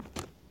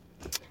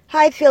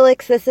Hi,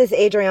 Felix. This is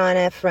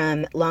Adriana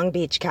from Long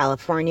Beach,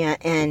 California,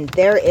 and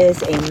there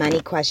is a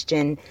money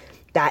question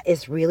that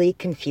is really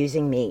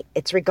confusing me.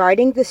 It's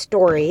regarding the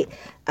story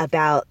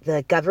about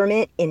the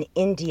government in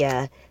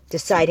India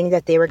deciding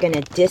that they were going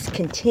to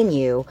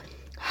discontinue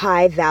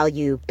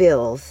high-value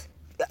bills,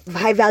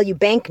 high-value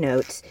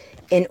banknotes,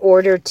 in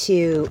order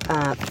to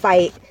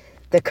fight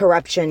the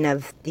corruption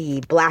of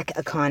the black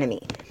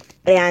economy.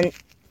 And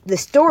the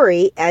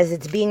story, as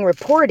it's being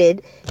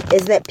reported,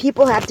 is that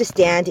people have to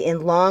stand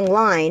in long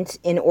lines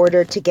in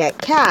order to get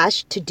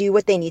cash to do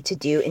what they need to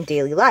do in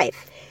daily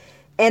life.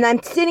 And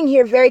I'm sitting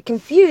here very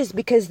confused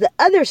because the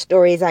other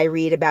stories I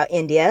read about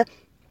India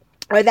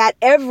are that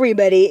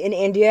everybody in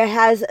India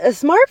has a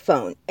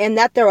smartphone and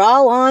that they're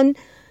all on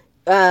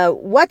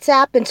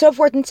WhatsApp and so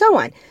forth and so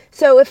on.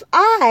 So if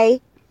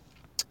I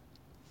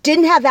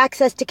didn't have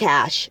access to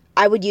cash,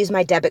 I would use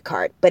my debit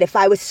card. But if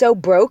I was so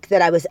broke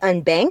that I was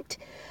unbanked,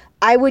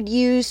 I would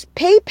use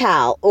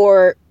PayPal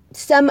or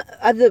some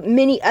of the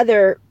many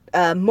other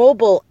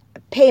mobile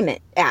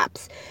payment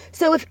apps.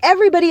 So if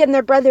everybody and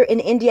their brother in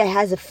India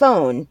has a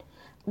phone,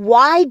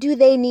 why do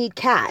they need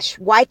cash?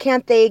 Why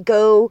can't they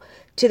go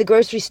to the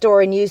grocery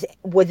store and use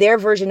their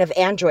version of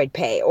Android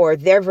Pay or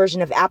their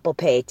version of Apple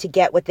Pay to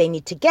get what they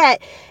need to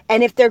get?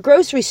 And if their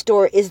grocery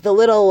store is the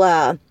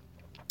little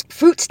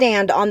fruit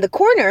stand on the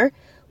corner,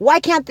 why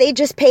can't they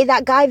just pay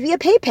that guy via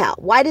PayPal?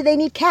 Why do they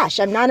need cash?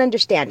 I'm not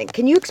understanding.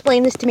 Can you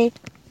explain this to me?